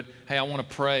Hey, I want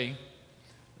to pray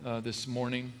this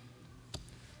morning.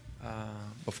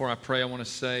 Before I pray, I want to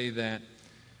say that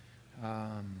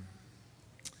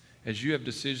as you have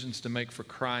decisions to make for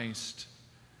Christ,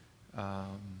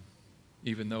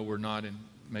 even though we're not in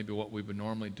maybe what we would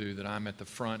normally do, that I'm at the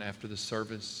front after the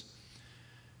service.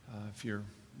 If you're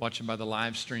watching by the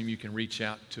live stream, you can reach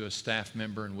out to a staff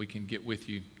member and we can get with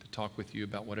you to talk with you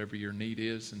about whatever your need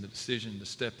is and the decision, the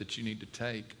step that you need to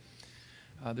take.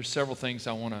 There's several things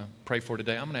I want to pray for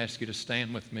today. I'm going to ask you to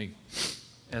stand with me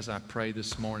as I pray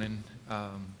this morning.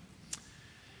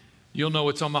 You'll know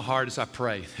what's on my heart as I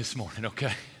pray this morning,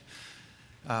 okay?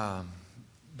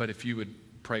 But if you would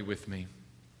pray with me.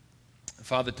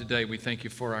 Father, today we thank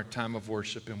you for our time of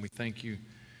worship, and we thank you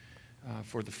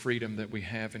for the freedom that we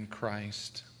have in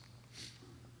Christ.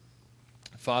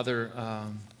 Father, I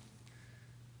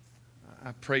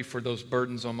pray for those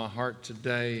burdens on my heart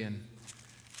today, and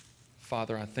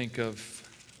Father, I think of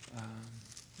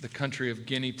the country of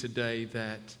Guinea today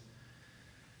that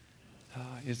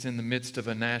is in the midst of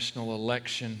a national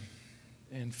election.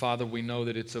 And Father, we know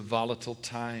that it's a volatile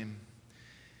time.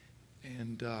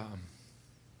 And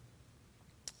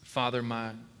Father,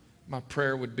 my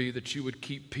prayer would be that you would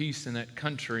keep peace in that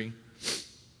country,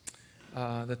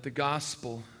 that the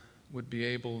gospel would be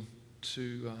able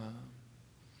to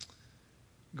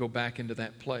go back into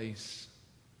that place.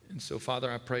 And so, Father,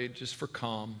 I pray just for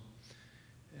calm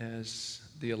as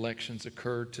the elections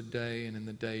occur today and in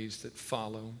the days that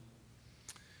follow.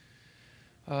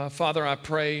 Father, I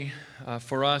pray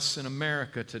for us in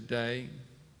America today.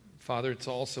 Father, it's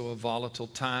also a volatile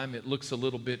time. It looks a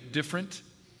little bit different,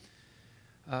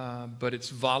 but it's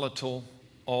volatile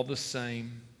all the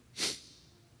same.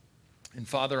 And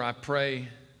Father, I pray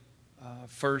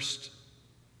first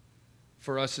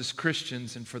for us as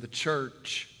Christians and for the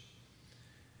church.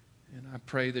 And I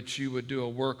pray that you would do a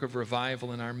work of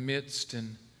revival in our midst.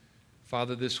 And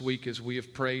Father, this week as we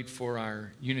have prayed for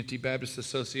our Unity Baptist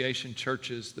Association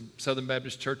churches, the Southern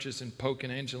Baptist churches in Polk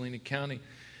and Angelina County,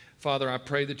 Father, I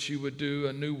pray that you would do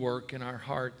a new work in our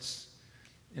hearts,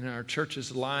 in our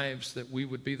churches' lives, that we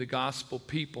would be the gospel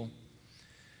people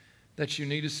that you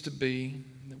need us to be,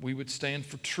 that we would stand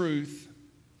for truth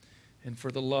and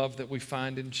for the love that we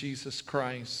find in Jesus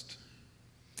Christ.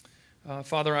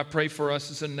 Father, I pray for us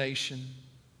as a nation,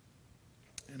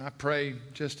 and I pray,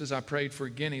 just as I prayed for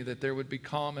Guinea, that there would be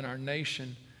calm in our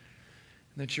nation,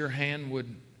 and that your hand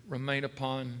would remain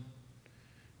upon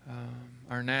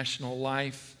our national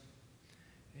life.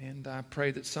 And I pray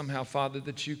that somehow, Father,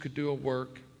 that you could do a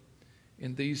work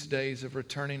in these days of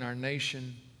returning our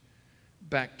nation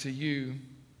back to you.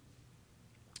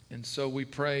 And so we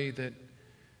pray that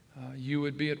you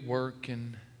would be at work.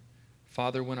 And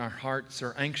Father, when our hearts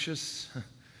are anxious,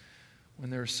 when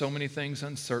there are so many things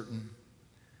uncertain,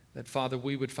 that Father,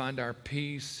 we would find our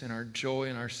peace and our joy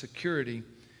and our security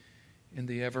in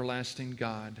the everlasting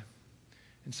God.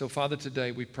 And so, Father,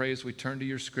 today we pray as we turn to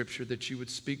your scripture that you would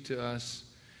speak to us,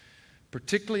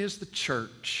 particularly as the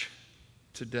church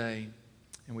today.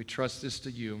 And we trust this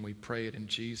to you, and we pray it in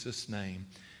Jesus' name.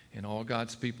 And all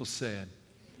God's people said,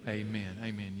 amen.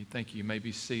 Amen. Thank you. You may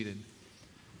be seated.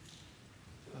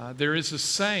 There is a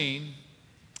saying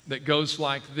that goes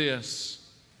like this: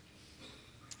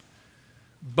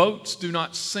 boats do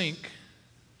not sink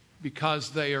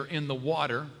because they are in the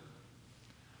water.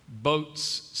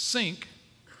 Boats sink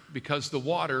because the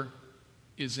water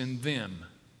is in them.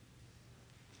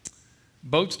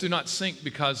 Boats do not sink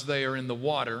because they are in the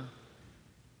water.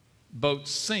 Boats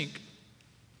sink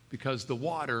because the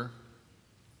water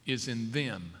is in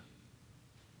them.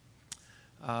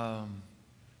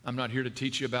 I'm not here to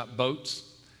teach you about boats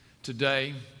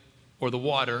today or the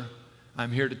water.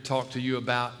 I'm here to talk to you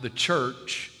about the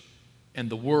church and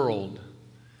the world.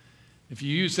 If you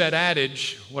use that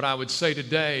adage, what I would say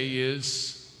today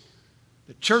is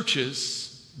that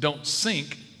churches don't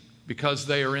sink because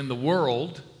they are in the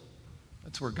world.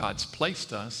 That's where God's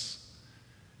placed us.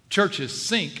 Churches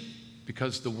sink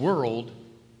because the world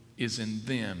is in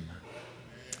them.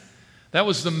 That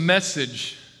was the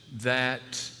message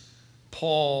that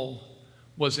Paul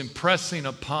was impressing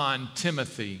upon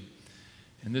Timothy.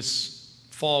 And this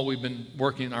fall we've been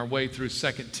working our way through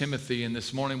 2 Timothy, and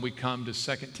this morning we come to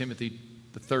 2 Timothy,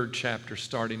 the 3rd chapter,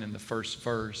 starting in the 1st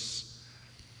verse.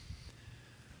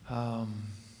 And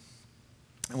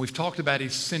we've talked about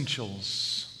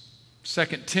essentials. 2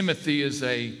 Timothy is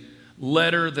a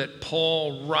letter that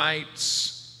Paul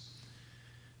writes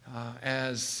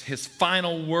as his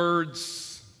final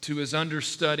words to his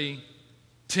understudy,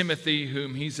 Timothy,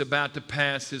 whom he's about to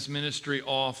pass his ministry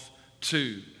off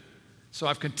to. So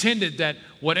I've contended that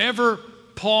whatever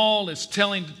Paul is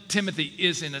telling Timothy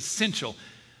is an essential,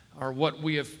 or what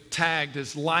we have tagged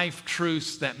as life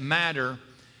truths that matter.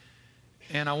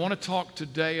 And I want to talk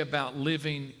today about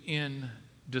living in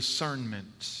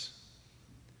discernment.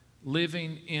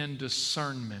 Living in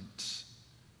discernment.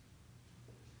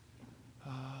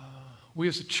 We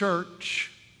as a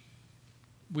church,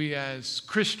 we as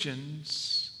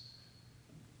Christians,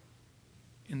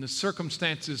 in the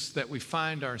circumstances that we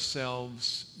find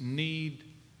ourselves, need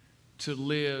to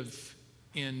live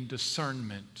in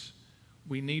discernment.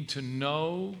 We need to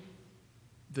know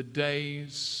the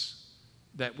days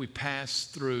that we pass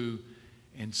through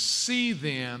and see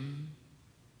them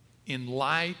in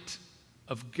light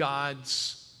of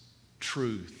God's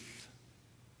truth.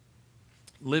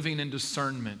 Living in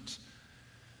discernment.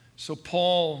 So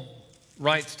Paul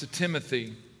writes to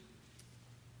Timothy,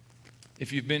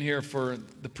 if you've been here for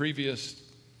the previous,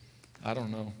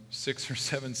 6 or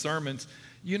 7 sermons,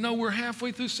 you know we're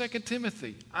halfway through 2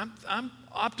 Timothy. I'm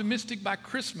optimistic by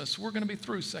Christmas we're going to be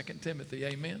through 2 Timothy.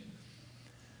 Amen.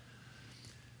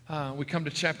 We come to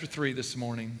chapter 3 this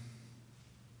morning.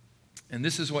 And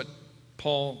this is what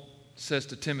Paul says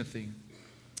to Timothy.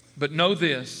 But know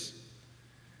this,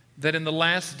 that in the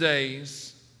last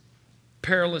days,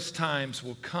 perilous times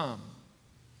will come.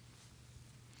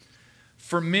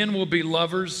 For men will be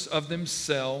lovers of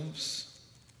themselves,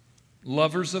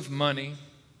 lovers of money,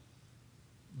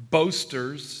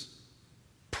 boasters,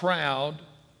 proud,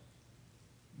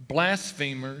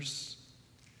 blasphemers,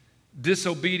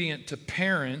 disobedient to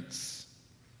parents,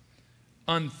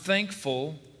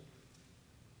 unthankful,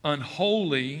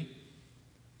 unholy,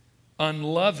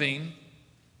 unloving,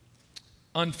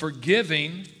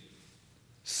 unforgiving,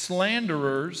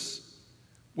 slanderers,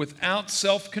 without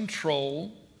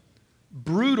self-control,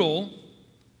 brutal,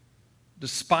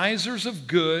 despisers of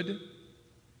good,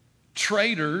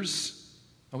 traitors,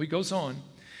 he goes on,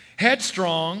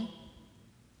 headstrong,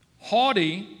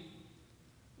 haughty,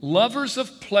 lovers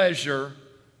of pleasure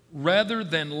rather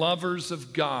than lovers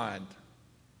of God,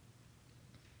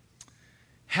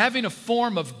 having a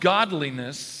form of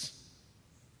godliness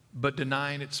but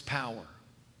denying its power.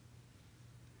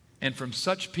 And from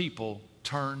such people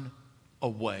turn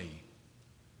away.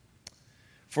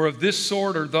 For of this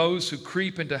sort are those who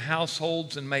creep into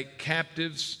households and make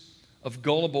captives of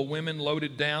gullible women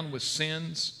loaded down with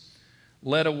sins,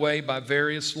 led away by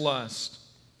various lusts,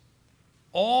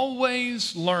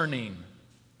 always learning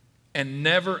and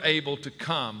never able to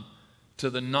come to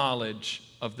the knowledge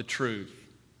of the truth.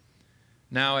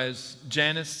 Now as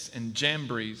Jannes and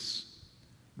Jambres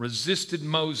resisted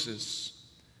Moses,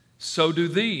 so do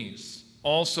these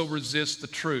also resist the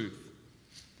truth.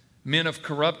 Men of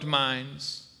corrupt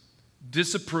minds,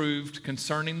 disapproved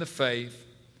concerning the faith,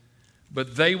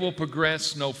 but they will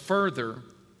progress no further,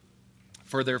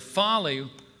 for their folly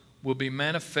will be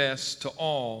manifest to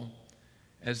all,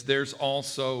 as theirs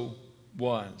also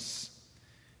was.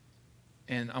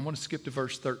 And I want to skip to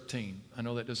verse 13. I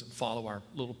know that doesn't follow our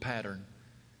little pattern,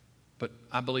 but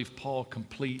I believe Paul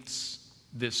completes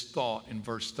this thought in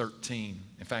verse 13.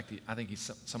 In fact, I think he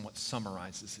somewhat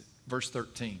summarizes it. Verse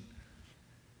 13.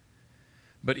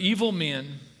 But evil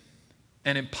men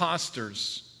and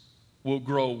impostors will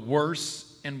grow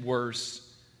worse and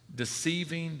worse,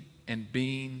 deceiving and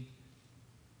being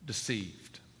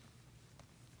deceived.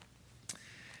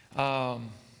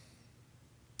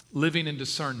 Living in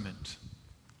discernment.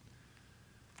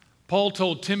 Paul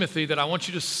told Timothy that I want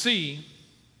you to see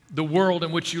the world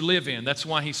in which you live in. That's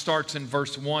why he starts in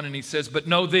verse 1 and he says, but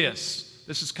know this.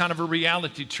 This is kind of a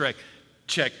reality check.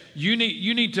 You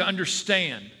need to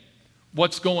understand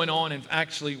what's going on and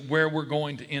actually where we're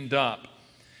going to end up.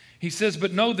 He says,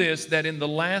 but know this, that in the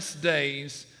last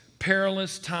days,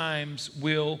 perilous times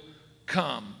will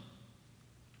come.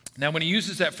 Now, when he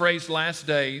uses that phrase, last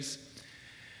days,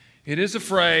 it is a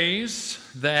phrase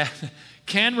that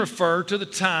can refer to the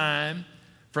time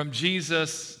from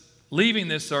Jesus leaving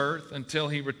this earth until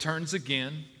he returns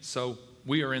again. So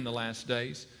we are in the last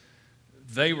days.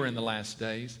 They were in the last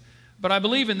days. But I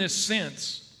believe in this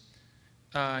sense,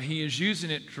 he is using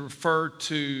it to refer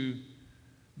to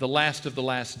the last of the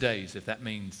last days, if that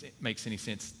makes any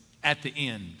sense, at the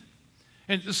end.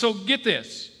 And so get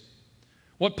this.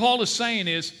 What Paul is saying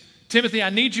is, Timothy,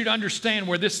 I need you to understand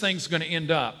where this thing's going to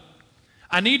end up.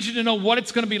 I need you to know what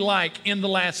it's going to be like in the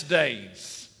last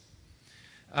days.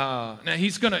 Now,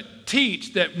 he's going to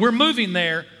teach that we're moving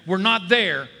there, we're not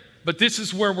there, but this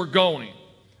is where we're going.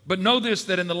 But know this,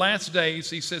 that in the last days,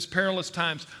 he says, perilous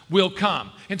times will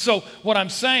come. And so what I'm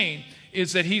saying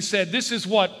is that he said, this is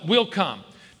what will come.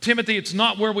 Timothy, it's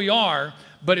not where we are,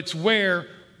 but it's where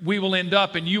we will end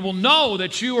up. And you will know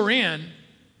that you are in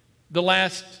the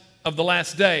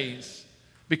last days,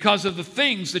 because of the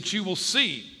things that you will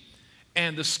see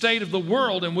and the state of the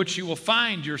world in which you will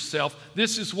find yourself.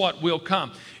 This is what will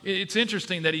come. It's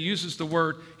interesting that he uses the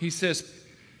word, he says,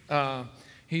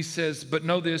 but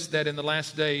know this, that in the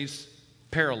last days,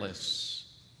 perilous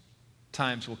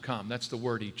times will come. That's the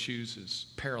word he chooses,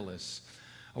 perilous.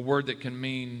 A word that can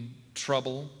mean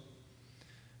trouble,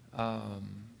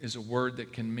 is a word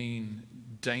that can mean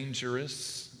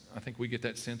dangerous. I think we get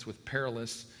that sense with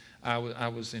perilous. I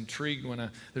was intrigued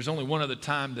when there's only one other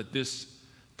time that this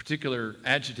particular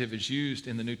adjective is used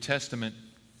in the New Testament,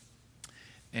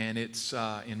 and it's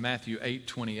in Matthew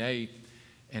 8:28,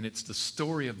 and it's the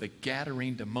story of the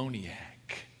Gadarene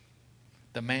demoniac,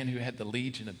 the man who had the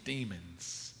legion of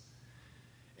demons.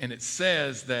 And it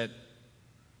says that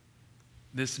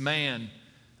this man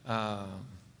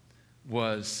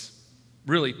was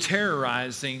really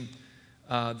terrorizing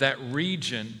that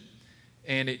region,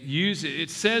 and it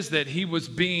says that he was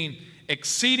being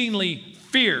exceedingly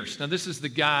fierce. Now, this is the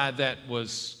guy that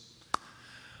was,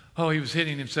 he was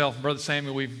hitting himself. Brother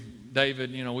Samuel,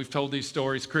 David, we've told these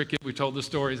stories. Cricket, we told the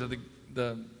stories of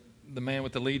the man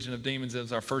with the legion of demons. That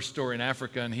was our first story in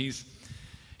Africa, and he's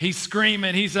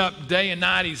screaming. He's up day and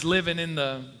night. He's living in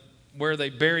where they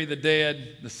bury the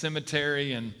dead, the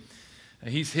cemetery, and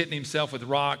he's hitting himself with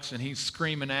rocks, and he's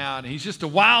screaming out. And he's just a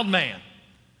wild man.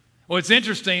 Well, it's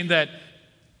interesting that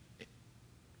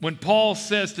when Paul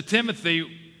says to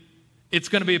Timothy, it's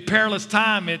going to be a perilous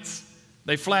time,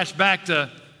 they flash back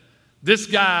to this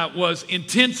guy was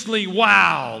intensely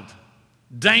wild,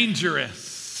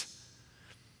 dangerous.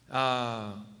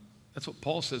 That's what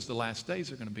Paul says the last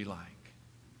days are going to be like.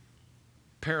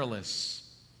 Perilous,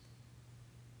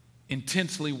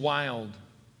 intensely wild.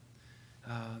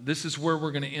 This is where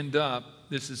we're going to end up.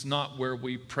 This is not where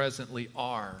we presently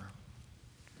are.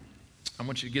 I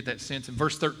want you to get that sense. In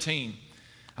verse 13,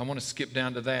 I want to skip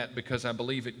down to that because I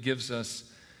believe it gives us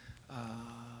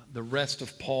the rest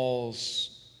of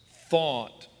Paul's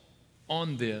thought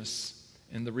on this,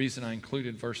 and the reason I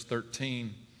included verse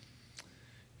 13.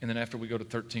 And then after we go to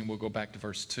 13, we'll go back to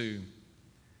verse 2.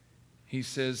 He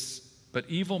says, but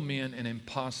evil men and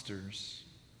impostors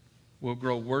will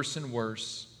grow worse and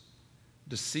worse,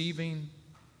 deceiving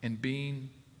and being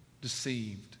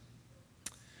deceived.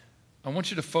 I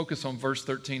want you to focus on verse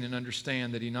 13 and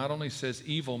understand that he not only says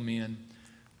evil men,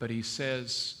 but he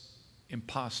says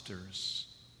impostors.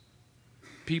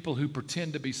 People who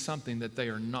pretend to be something that they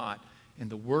are not. And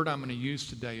the word I'm going to use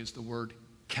today is the word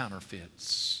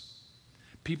counterfeits.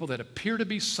 People that appear to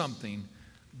be something,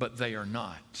 but they are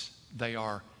not. They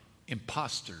are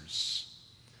impostors.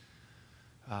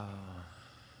 I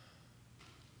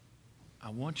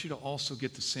want you to also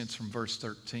get the sense from verse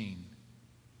 13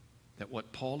 that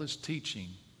what Paul is teaching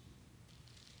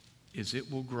is it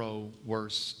will grow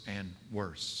worse and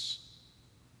worse.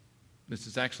 This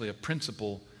is actually a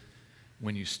principle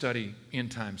when you study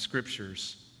end-time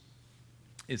scriptures,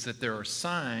 is that there are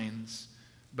signs,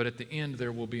 but at the end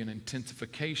there will be an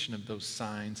intensification of those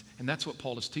signs, and that's what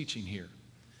Paul is teaching here.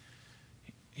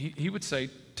 He would say,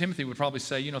 Timothy would probably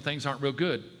say, things aren't real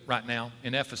good right now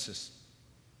in Ephesus.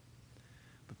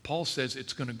 But Paul says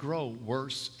it's going to grow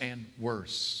worse and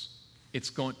worse.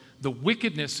 The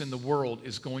wickedness in the world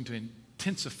is going to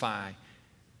intensify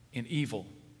in evil.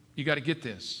 You got to get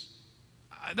this.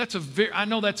 I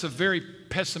know that's a very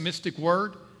pessimistic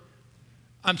word.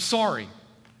 I'm sorry.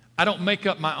 I don't make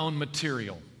up my own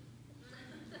material.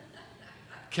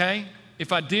 Okay?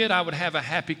 If I did, I would have a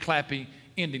happy, clappy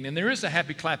ending. And there is a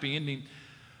happy, clappy ending.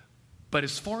 But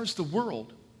as far as the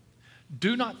world,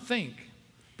 do not think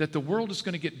that the world is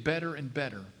going to get better and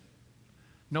better.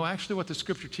 No, actually what the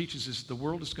scripture teaches is the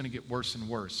world is going to get worse and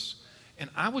worse. And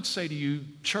I would say to you,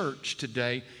 church,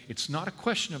 today, it's not a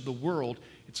question of the world,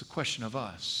 it's a question of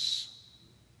us.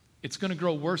 It's going to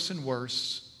grow worse and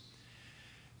worse.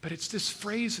 But it's this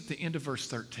phrase at the end of verse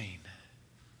 13.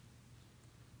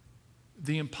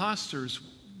 The impostors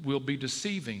will be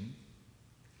deceiving.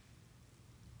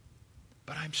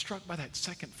 But I'm struck by that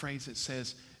second phrase that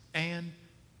says, and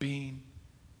being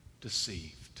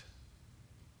deceived.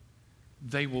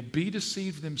 They will be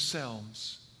deceived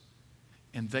themselves,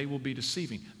 and they will be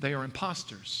deceiving. They are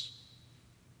imposters.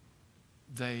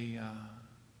 They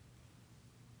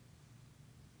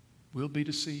will be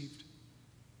deceived,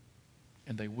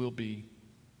 and they will be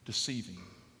deceiving.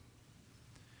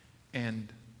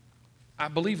 And I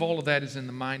believe all of that is in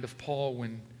the mind of Paul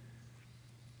when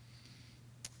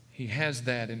he has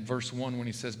that in verse 1 when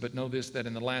he says, but know this, that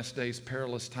in the last days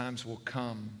perilous times will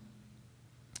come.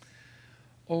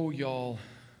 Oh, y'all,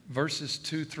 verses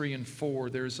 2, 3, and 4,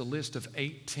 there's a list of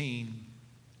 18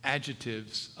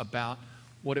 adjectives about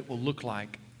what it will look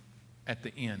like at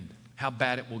the end, how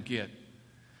bad it will get.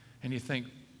 And you think,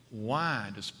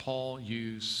 why does Paul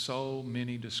use so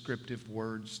many descriptive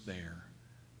words there?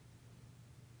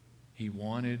 He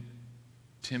wanted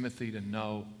Timothy to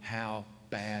know how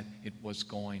bad it was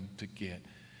going to get.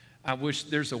 I wish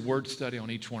there's a word study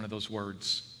on each one of those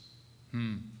words.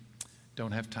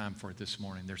 Don't have time for it this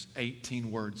morning. There's 18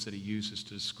 words that he uses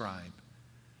to describe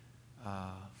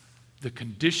the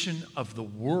condition of the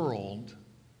world.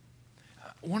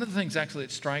 One of the things actually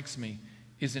that strikes me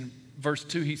is in verse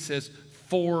 2, he says,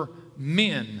 for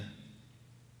men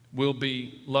will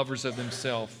be lovers of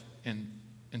themselves and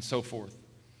so forth.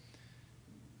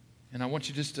 And I want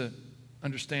you just to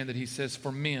understand that he says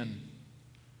for men.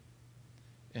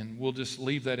 And we'll just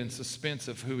leave that in suspense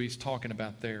of who he's talking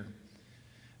about there.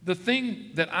 The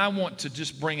thing that I want to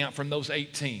just bring out from those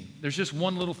 18, there's just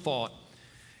one little thought,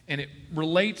 and it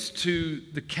relates to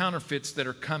the counterfeits that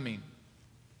are coming,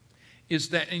 is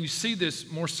that, and you see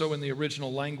this more so in the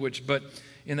original language, but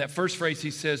in that first phrase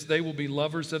he says, they will be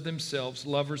lovers of themselves,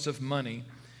 lovers of money.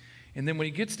 And then when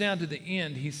he gets down to the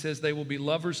end, he says they will be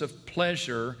lovers of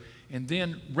pleasure, and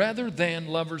then rather than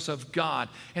lovers of God.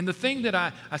 And the thing that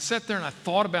I sat there and I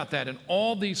thought about that in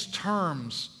all these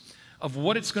terms of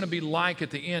what it's going to be like at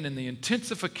the end and the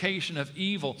intensification of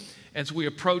evil as we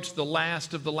approach the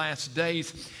last of the last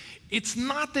days. It's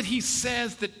not that he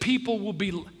says that people will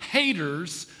be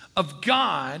haters of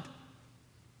God,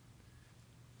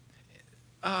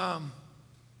 but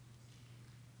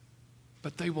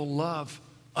they will love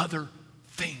other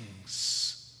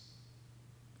things.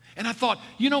 And I thought,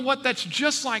 you know what? That's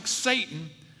just like Satan.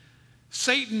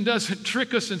 Satan doesn't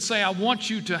trick us and say, I want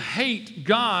you to hate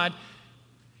God.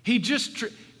 He just,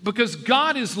 because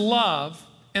God is love,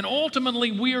 and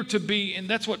ultimately we are to be, and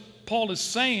that's what Paul is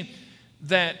saying,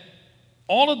 that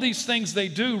all of these things they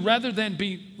do, rather than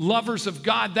be lovers of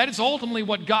God, that is ultimately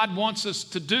what God wants us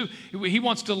to do. He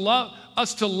wants to love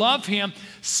us to love Him.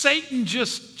 Satan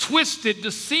just twisted,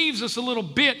 deceives us a little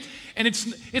bit. And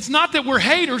it's not that we're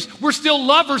haters, we're still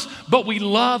lovers, but we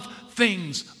love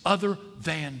things other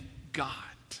than God.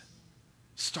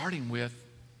 Starting with,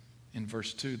 in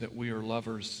verse 2, that we are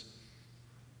lovers,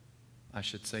 I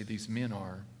should say these men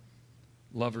are,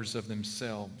 lovers of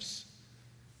themselves.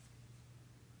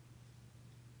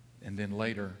 And then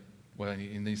later,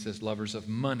 and he says lovers of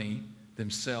money,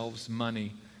 themselves,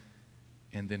 money.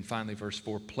 And then finally, verse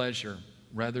 4, pleasure,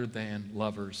 rather than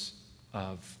lovers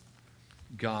of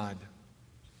God.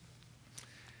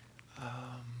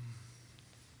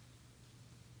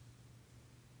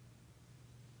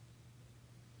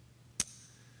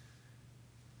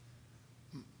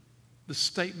 The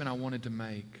statement I wanted to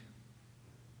make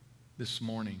this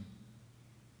morning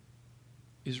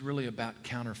is really about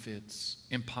counterfeits,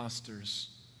 imposters.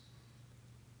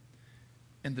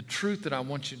 And the truth that I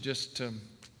want you just to,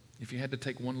 if you had to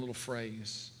take one little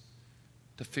phrase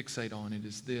to fixate on it,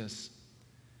 is this: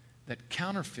 that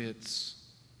counterfeits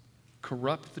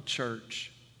corrupt the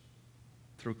church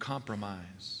through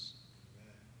compromise.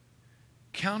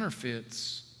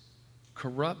 Counterfeits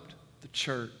corrupt the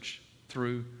church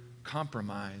through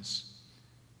compromise.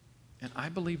 And I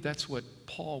believe that's what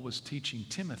Paul was teaching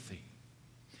Timothy.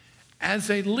 As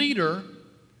a leader,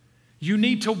 you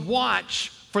need to watch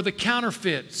for the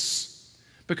counterfeits,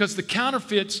 because the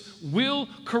counterfeits will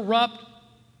corrupt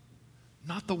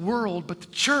not the world, but the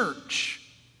church.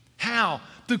 How?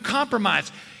 Through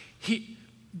compromise.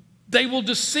 They will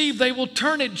deceive, they will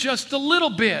turn it just a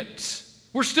little bit.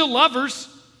 We're still lovers.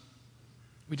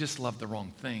 We just love the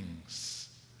wrong things.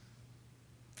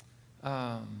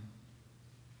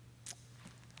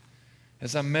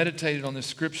 As I meditated on this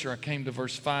scripture, I came to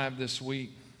verse 5 this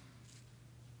week,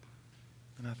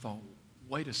 and I thought,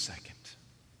 wait a second.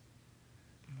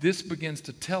 This begins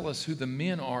to tell us who the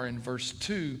men are in verse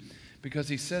 2, because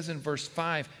he says in verse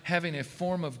 5, having a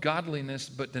form of godliness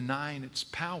but denying its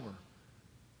power.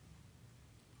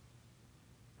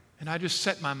 And I just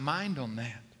set my mind on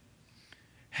that.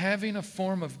 Having a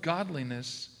form of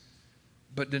godliness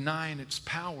but denying its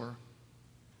power.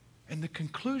 And the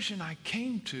conclusion I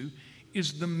came to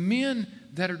is the men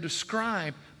that are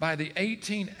described by the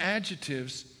 18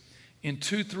 adjectives in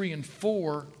 2, 3, and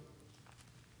 4,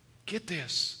 get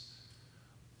this,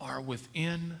 are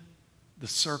within the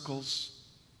circles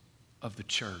of the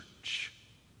church.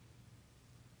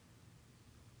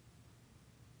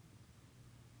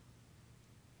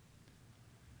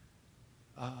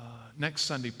 Next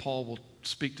Sunday, Paul will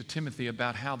speak to Timothy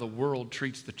about how the world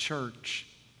treats the church.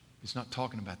 He's not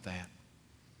talking about that.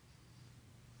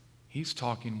 He's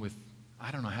talking with,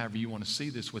 I don't know, however you want to see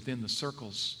this, within the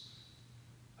circles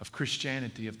of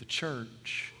Christianity, of the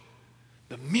church.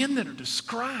 The men that are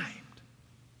described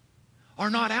are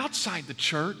not outside the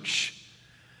church.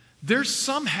 They're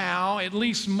somehow, at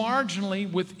least marginally,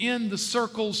 within the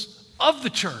circles of the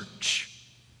church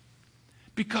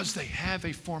because they have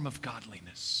a form of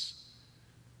godliness.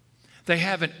 They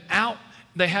have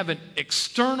an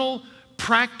external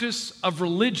practice of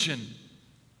religion.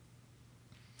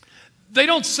 They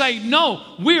don't say,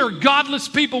 no, we are godless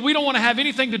people. We don't want to have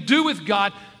anything to do with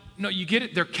God. No, you get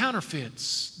it? They're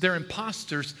counterfeits. They're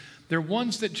imposters. They're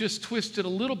ones that just twist it a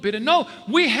little bit. And no,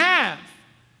 we have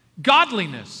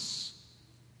godliness.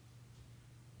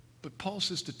 But Paul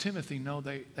says to Timothy, no,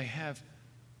 they have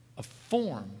a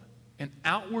form, an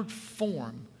outward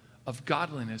form of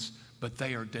godliness, but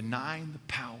they are denying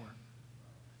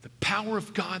the power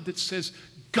of God that says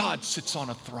God sits on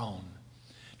a throne.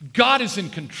 God is in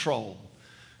control.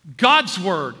 God's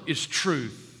word is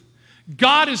truth.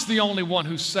 God is the only one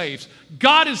who saves.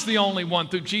 God is the only one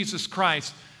through Jesus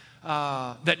Christ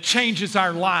that changes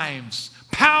our lives.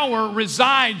 Power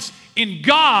resides in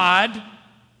God,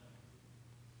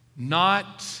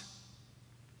 not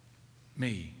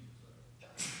me,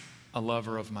 a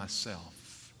lover of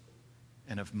myself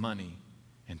and of money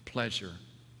and pleasure,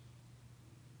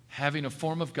 having a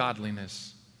form of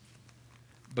godliness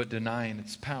but denying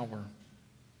its power.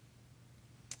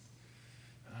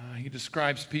 He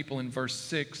describes people in verse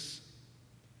 6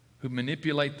 who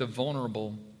manipulate the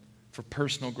vulnerable for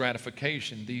personal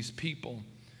gratification. These people,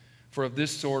 for of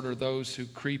this sort are those who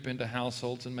creep into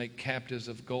households and make captives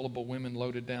of gullible women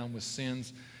loaded down with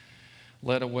sins,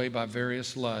 led away by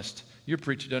various lusts. Your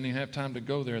preacher doesn't even have time to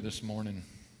go there this morning.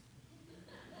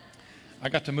 I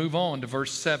got to move on to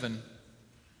verse 7.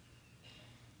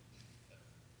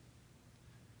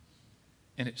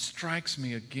 And it strikes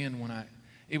me again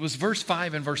it was verse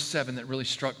 5 and verse 7 that really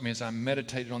struck me as I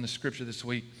meditated on the scripture this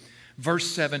week. Verse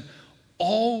 7,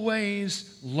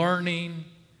 always learning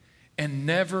and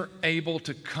never able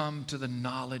to come to the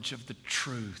knowledge of the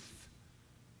truth.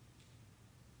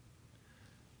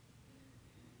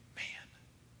 Man,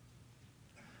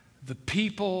 the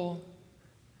people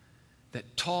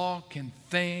that talk and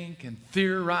think and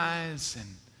theorize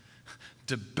and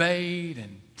debate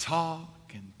and talk,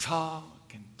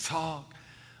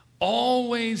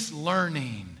 always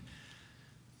learning,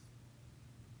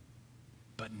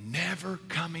 but never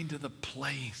coming to the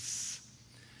place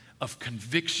of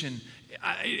conviction.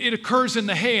 It occurs in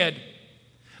the head,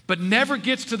 but never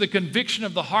gets to the conviction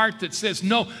of the heart that says,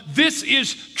 no, this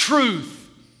is truth.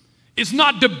 It's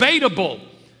not debatable.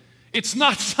 It's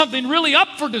not something really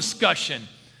up for discussion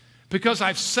because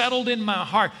I've settled in my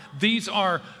heart. These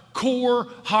are core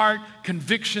heart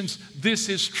convictions. This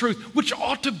is truth, which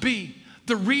ought to be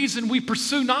the reason we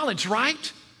pursue knowledge,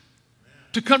 right?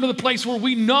 To come to the place where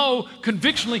we know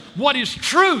convictionally what is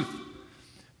truth.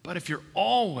 But if you're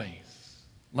always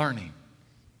learning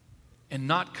and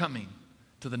not coming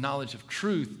to the knowledge of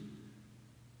truth,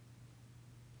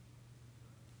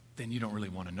 then you don't really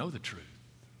want to know the truth.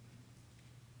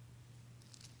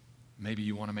 Maybe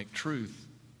you want to make truth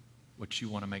what you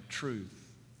want to make truth.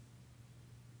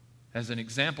 As an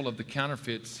example of the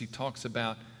counterfeits, he talks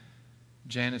about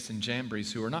Jannes and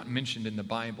Jambres, who are not mentioned in the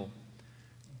Bible,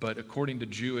 but according to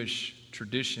Jewish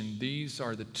tradition, these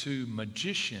are the two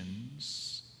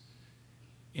magicians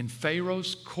in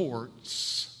Pharaoh's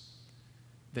courts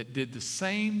that did the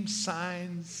same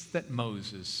signs that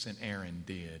Moses and Aaron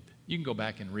did. You can go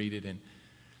back and read it in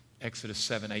Exodus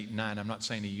 7, 8, 9. I'm not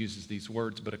saying he uses these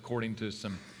words, but according to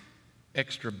some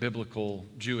extra biblical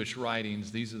Jewish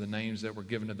writings, these are the names that were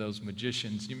given to those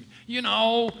magicians. You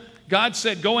know, God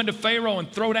said, go into Pharaoh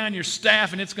and throw down your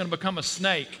staff and it's going to become a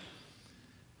snake.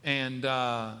 And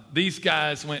these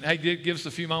guys went, hey, give us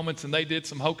a few moments, and they did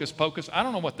some hocus pocus. I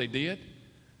don't know what they did.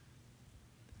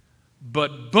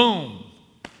 But boom,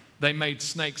 they made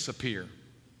snakes appear.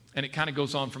 And it kind of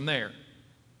goes on from there.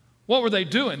 What were they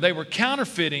doing? They were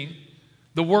counterfeiting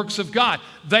the works of God.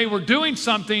 They were doing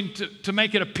something to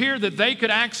make it appear that they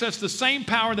could access the same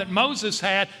power that Moses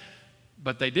had,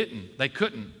 but they didn't. They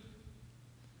couldn't.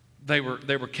 They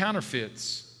were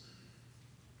counterfeits.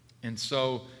 And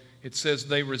so it says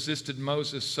they resisted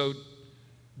Moses, so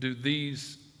do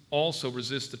these also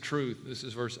resist the truth. This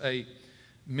is verse 8.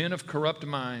 Men of corrupt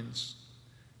minds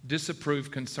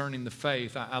disapprove concerning the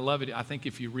faith. I love it. I think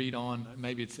if you read on,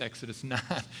 maybe it's Exodus 9,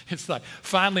 it's like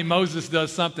finally Moses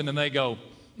does something and they go,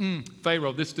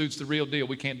 Pharaoh, this dude's the real deal.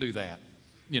 We can't do that.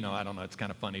 You know, I don't know. It's kind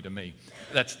of funny to me.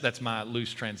 That's my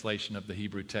loose translation of the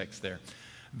Hebrew text there.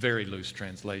 Very loose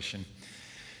translation.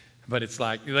 But it's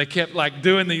like they kept like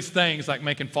doing these things, like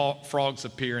making frogs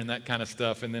appear and that kind of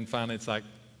stuff. And then finally it's like,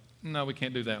 No, we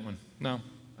can't do that one. No,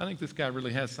 I think this guy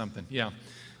really has something. Yeah,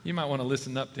 you might want to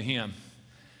listen up to him.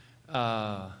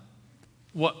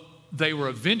 What they were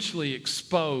eventually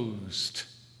exposed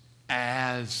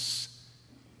as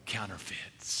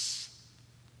counterfeits.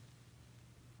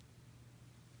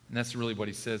 And that's really what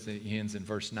he says. He ends in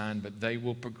verse 9, but they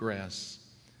will progress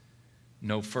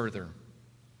no further.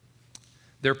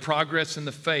 Their progress in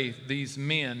the faith, these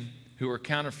men who are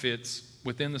counterfeits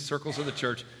within the circles of the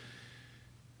church,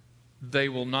 they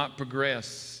will not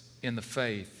progress in the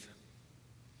faith,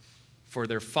 for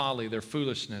their folly, their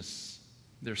foolishness,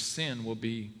 their sin will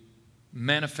be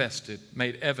manifested,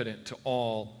 made evident to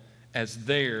all as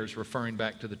theirs, referring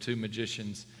back to the two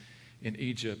magicians in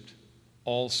Egypt,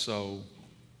 also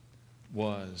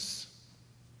was.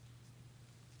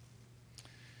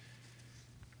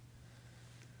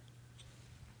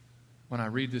 When I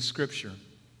read this scripture,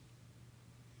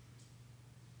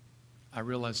 I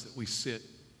realize that we sit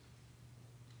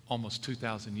almost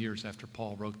 2,000 years after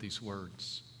Paul wrote these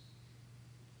words.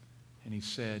 And he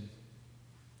said,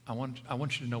 I want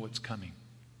you to know what's coming.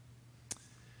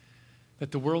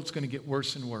 That the world's going to get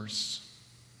worse and worse.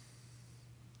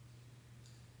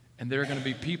 And there are going to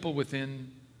be people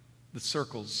within the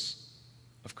circles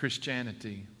of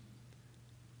Christianity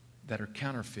that are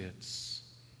counterfeits.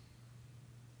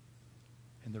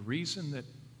 And the reason that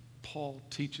Paul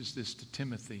teaches this to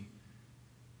Timothy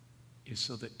is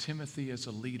so that Timothy, as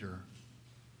a leader,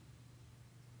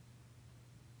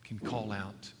 can call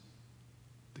out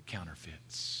the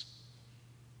counterfeits.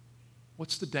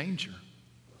 What's the danger?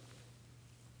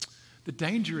 The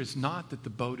danger is not that the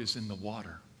boat is in the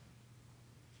water.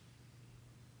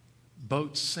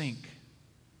 Boats sink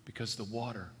because the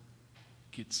water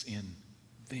gets in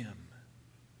them.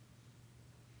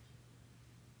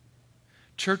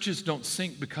 Churches don't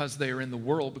sink because they are in the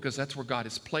world, because that's where God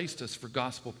has placed us for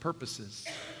gospel purposes.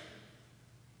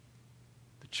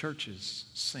 The churches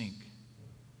sink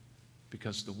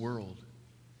because the world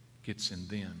gets in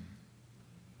them.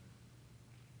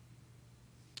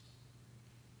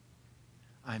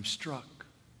 I'm struck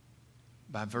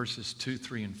by verses 2,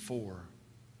 3, and 4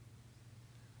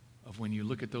 of when you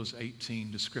look at those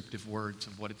 18 descriptive words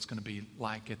of what it's going to be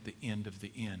like at the end of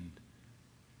the end.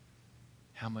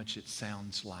 How much it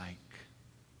sounds like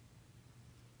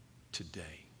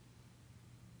today.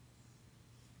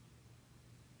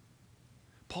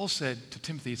 Paul said to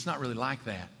Timothy, it's not really like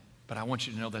that, but I want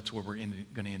you to know that's where we're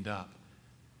going to end up.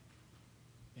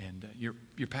 And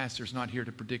your pastor's not here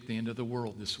to predict the end of the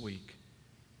world this week.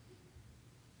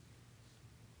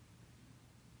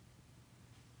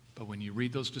 But when you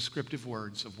read those descriptive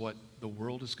words of what the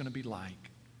world is going to be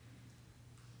like,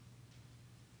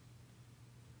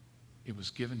 it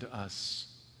was given to us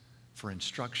for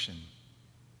instruction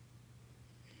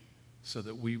so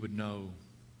that we would know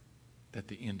that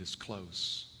the end is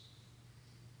close.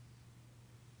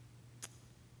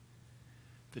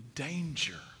 The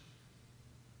danger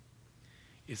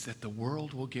is that the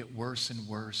world will get worse and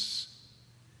worse,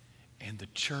 and the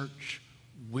church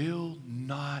will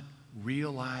not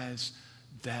realize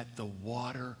that the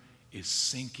water is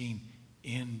sinking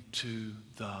into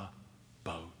the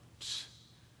boat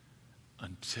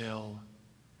until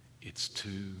it's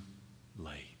too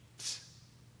late.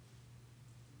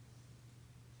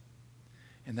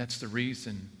 And that's the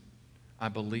reason I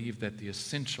believe that the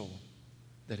essential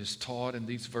that is taught in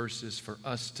these verses for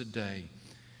us today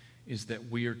is that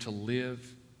we are to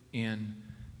live in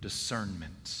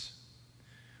discernment.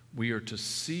 We are to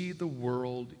see the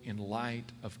world in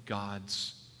light of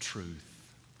God's truth.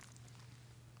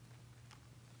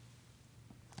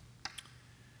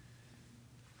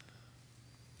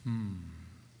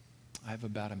 I have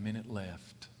about a minute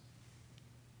left.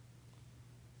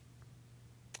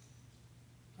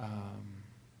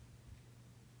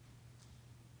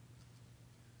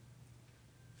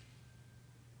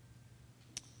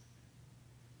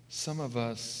 Some of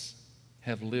us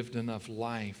have lived enough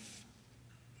life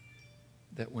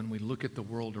that when we look at the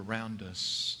world around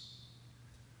us,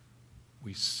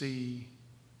 we see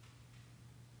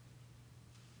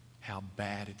how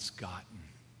bad it's gotten.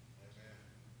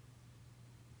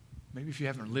 Maybe if you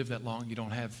haven't lived that long, you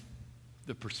don't have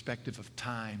the perspective of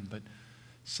time, but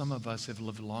some of us have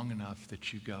lived long enough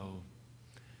that you go,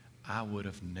 I would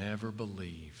have never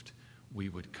believed we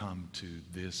would come to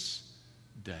this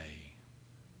day.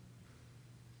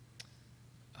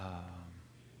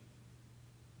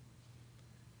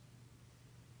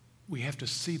 We have to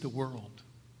see the world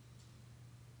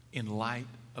in light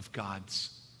of God's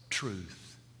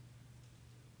truth.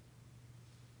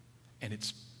 And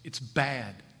it's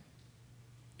bad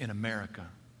in America.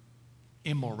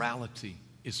 Immorality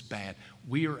is bad.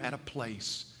 We are at a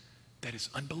place that is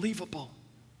unbelievable.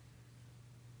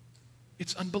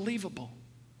 It's unbelievable.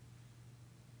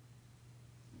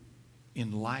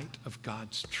 In light of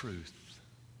God's truth,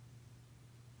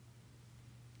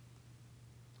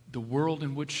 the world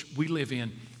in which we live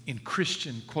in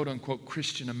Christian, quote unquote,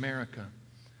 Christian America,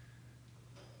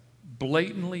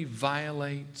 blatantly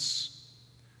violates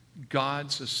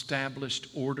God's established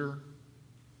order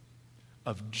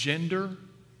of gender,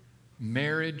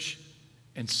 marriage,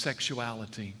 and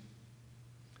sexuality.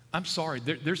 I'm sorry,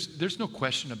 there's no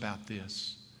question about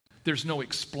this. There's no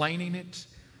explaining it.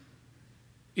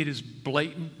 It is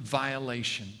blatant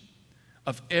violation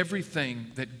of everything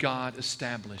that God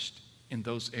established in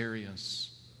those areas.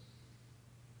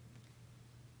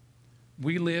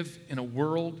 We live in a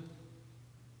world,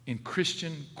 in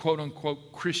Christian, quote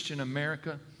unquote, Christian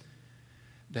America,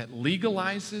 that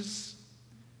legalizes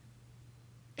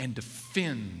and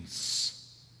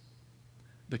defends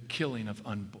the killing of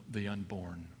the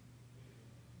unborn.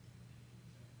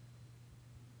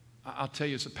 I'll tell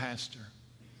you as a pastor,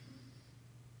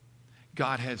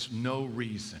 God has no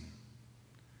reason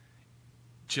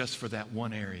just for that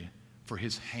one area for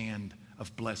his hand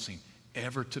of blessing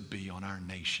ever to be on our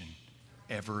nation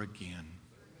ever again.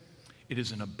 It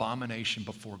is an abomination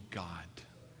before God.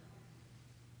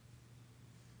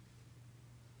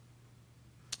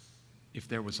 If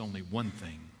there was only one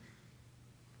thing,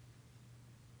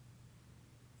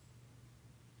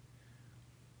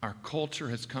 our culture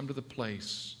has come to the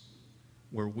place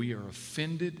where we are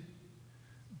offended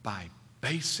by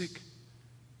basic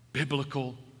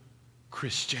biblical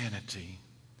Christianity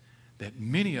that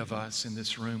many of us in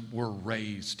this room were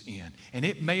raised in. And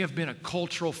it may have been a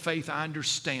cultural faith, I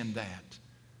understand that.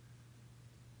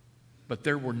 But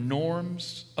there were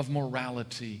norms of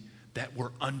morality that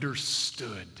were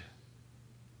understood.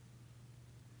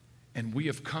 And we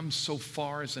have come so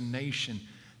far as a nation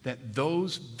that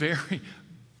those very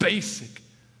basic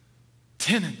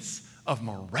tenets of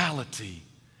morality,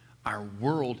 our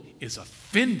world is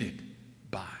offended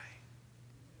by.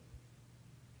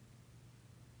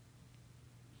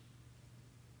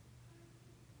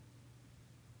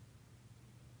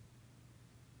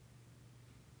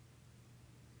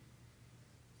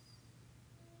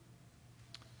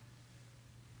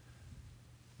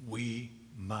 We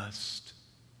must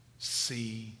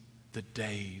see the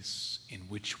days in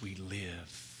which we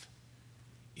live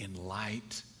in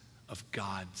light of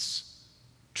God's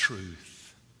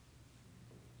truth.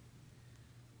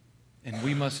 And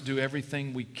we must do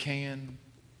everything we can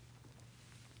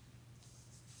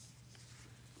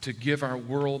to give our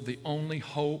world the only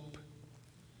hope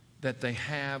that they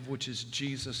have, which is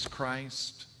Jesus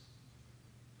Christ.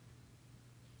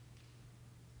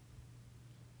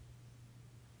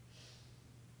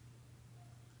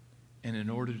 And in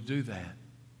order to do that,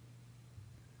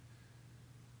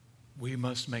 we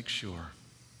must make sure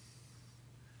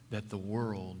that the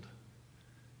world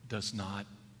does not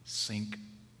sink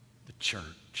the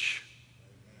church,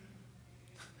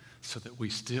 so that we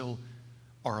still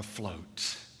are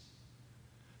afloat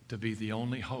to be the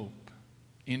only hope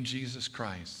in Jesus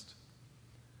Christ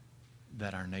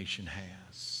that our nation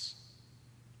has.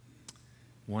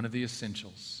 One of the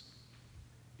essentials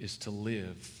is to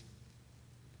live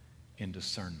in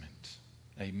discernment.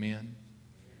 Amen.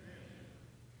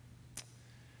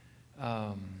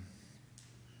 I'm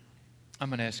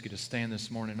going to ask you to stand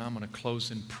this morning. I'm going to close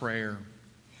in prayer.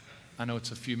 I know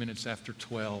it's a few minutes after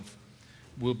 12.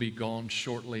 We'll be gone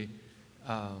shortly.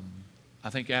 I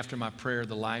think after my prayer,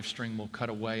 the live stream will cut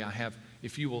away.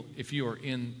 If you are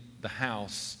in the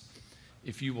house,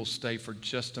 if you will stay for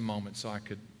just a moment so I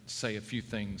could say a few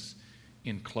things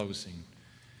in closing.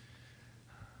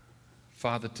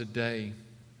 Father, today,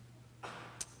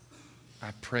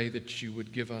 I pray that you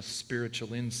would give us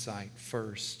spiritual insight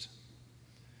first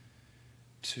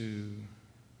to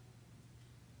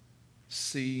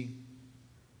see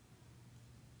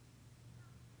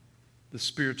the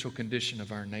spiritual condition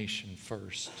of our nation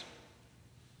first.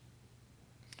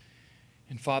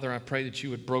 And Father, I pray that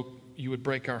you would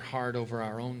break our heart over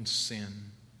our own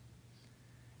sin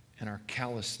and our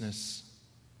callousness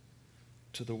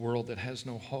to the world that has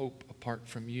no hope apart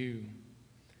from you.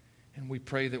 And we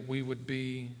pray that we would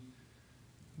be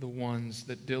the ones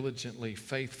that diligently,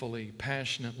 faithfully,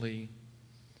 passionately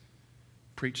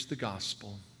preach the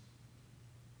gospel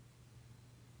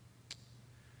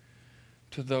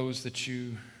to those that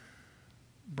you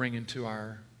bring into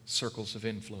our circles of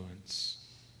influence.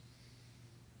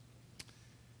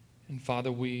 And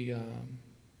Father, we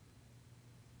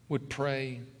would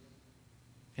pray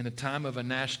in a time of a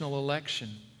national election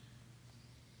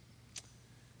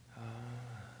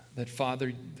that,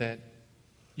 Father, that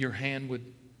your hand would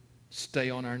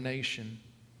stay on our nation.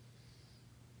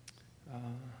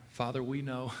 Father, we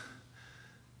know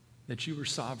that you are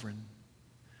sovereign.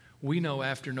 We know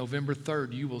after November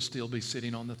 3rd, you will still be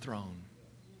sitting on the throne.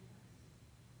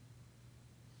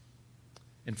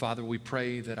 And Father, we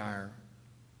pray that our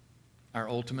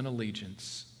ultimate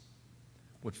allegiance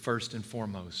would first and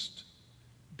foremost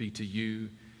be to you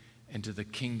and to the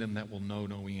kingdom that will know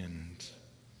no end.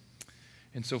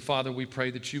 And so, Father, we pray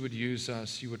that you would use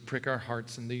us, you would prick our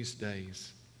hearts in these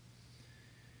days.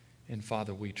 And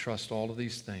Father, we trust all of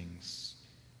these things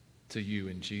to you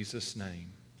in Jesus'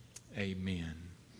 name. Amen.